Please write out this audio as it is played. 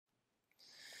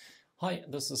Hi,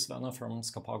 this is Werner from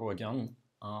Scapago again,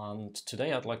 and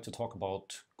today I'd like to talk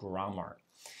about grammar.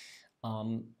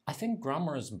 I think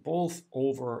grammar is both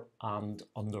over and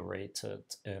underrated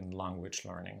in language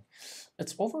learning.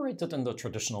 It's overrated in the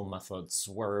traditional methods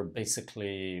where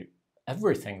basically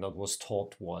everything that was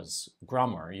taught was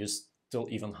grammar. You still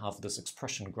even have this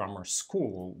expression grammar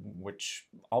school, which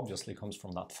obviously comes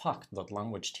from that fact that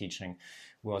language teaching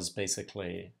was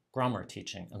basically grammar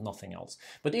teaching and nothing else.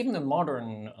 But even in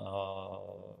modern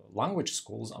language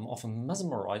schools, I'm often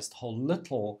mesmerized how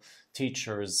little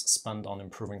teachers spend on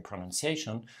improving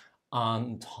pronunciation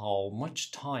and how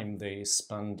much time they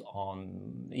spend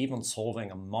on even solving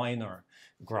a minor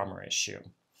grammar issue.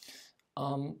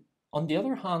 On the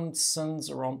other hand, since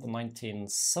around the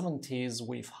 1970s,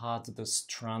 we've had this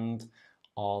trend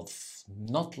of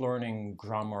not learning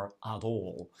grammar at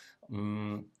all.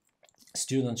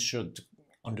 Students should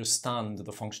understand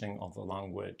the functioning of the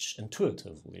language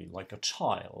intuitively, like a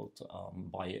child,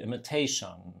 by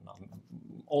imitation,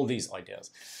 all these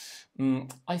ideas.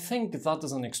 I think that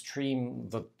is an extreme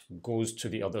that goes to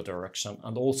the other direction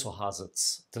and also has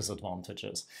its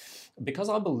disadvantages. Because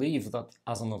I believe that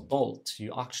as an adult,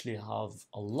 you actually have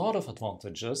a lot of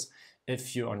advantages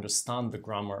if you understand the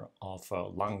grammar of a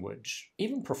language,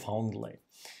 even profoundly.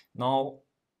 Now,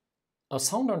 a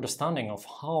sound understanding of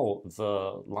how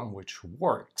the language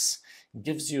works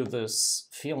gives you this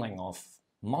feeling of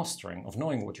mastering, of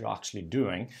knowing what you're actually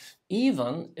doing,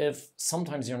 even if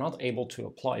sometimes you're not able to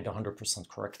apply it 100%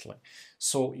 correctly.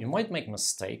 So you might make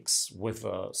mistakes with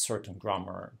a certain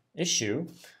grammar issue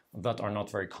that are not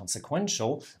very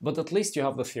consequential, but at least you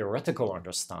have the theoretical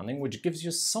understanding, which gives you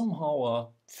somehow a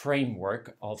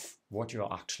framework of what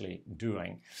you're actually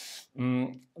doing.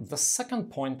 The second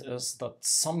point is that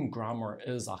some grammar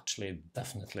is actually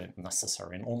definitely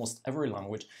necessary. In almost every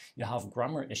language, you have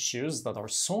grammar issues that are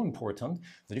so important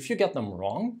that if you get them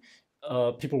wrong,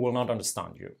 people will not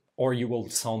understand you, or you will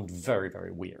sound very,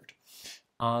 very weird.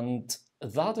 And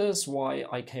that is why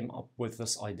I came up with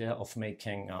this idea of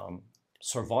making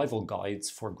survival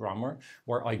guides for grammar,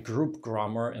 where I group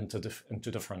grammar into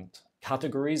different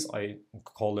categories. I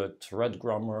call it red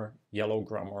grammar, yellow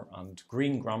grammar, and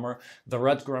green grammar. The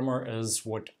red grammar is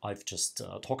what I've just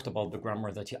talked about, the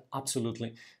grammar that you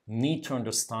absolutely need to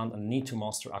understand and need to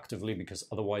master actively, because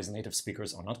otherwise native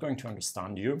speakers are not going to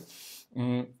understand you.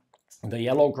 The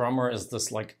yellow grammar is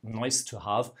this like nice to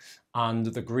have, and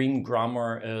the green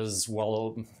grammar is,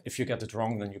 well, if you get it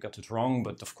wrong, then you get it wrong.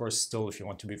 But of course, still, if you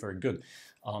want to be very good,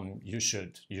 you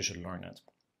should learn it.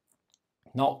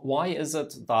 Now, why is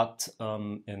it that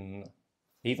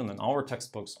even in our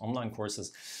textbooks, online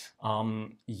courses,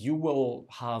 you will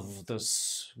have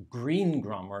this green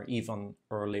grammar even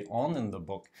early on in the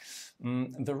book?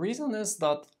 The reason is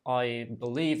that I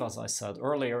believe, as I said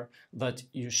earlier, that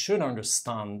you should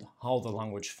understand how the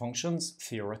language functions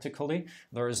theoretically.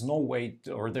 There is no way,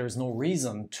 or there is no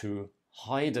reason to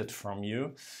hide it from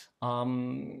you,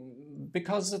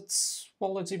 because it's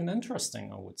even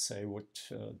interesting, I would say,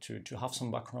 to have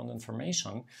some background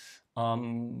information.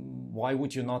 Why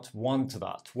would you not want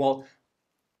that? Well,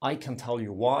 I can tell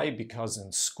you why, because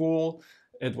in school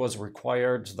it was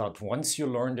required that once you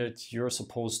learned it, you're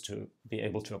supposed to be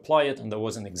able to apply it, and there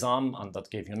was an exam, and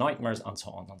that gave you nightmares, and so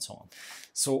on and so on.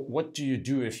 So what do you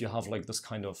do if you have like this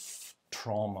kind of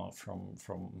trauma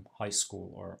from high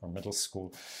school or middle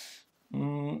school?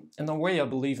 In a way, I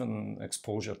believe in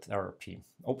exposure therapy.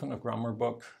 Open a grammar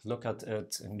book, look at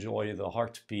it, enjoy the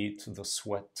heartbeat, the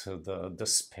sweat, the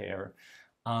despair,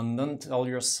 and then tell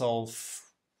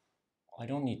yourself, I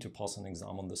don't need to pass an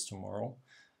exam on this tomorrow.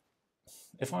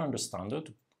 If I understand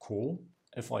it, cool.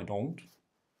 If I don't,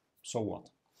 so what?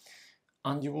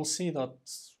 And you will see that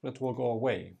it will go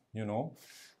away, you know?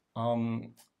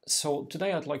 So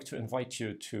today I'd like to invite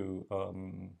you to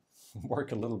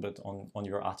work a little bit on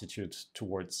your attitude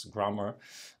towards grammar.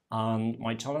 And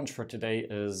my challenge for today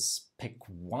is pick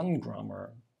one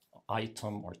grammar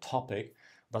item or topic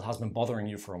that has been bothering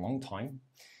you for a long time.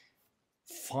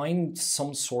 Find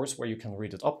some source where you can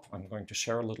read it up. I'm going to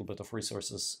share a little bit of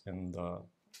resources in the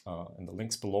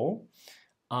links below,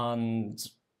 and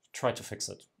try to fix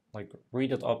it. Like,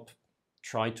 read it up,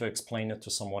 try to explain it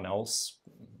to someone else,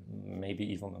 maybe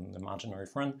even an imaginary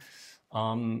friend,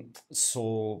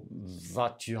 so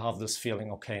that you have this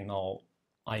feeling, okay, now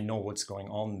I know what's going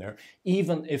on there,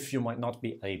 even if you might not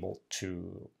be able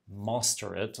to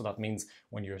master it. That means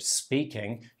when you're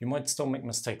speaking, you might still make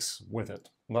mistakes with it.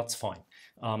 That's fine.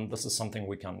 This is something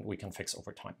we can fix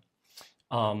over time.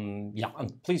 Yeah,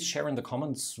 and please share in the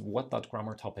comments what that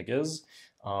grammar topic is.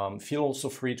 Feel also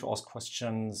free to ask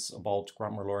questions about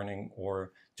grammar learning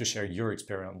or to share your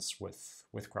experience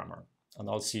with grammar. And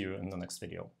I'll see you in the next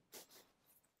video.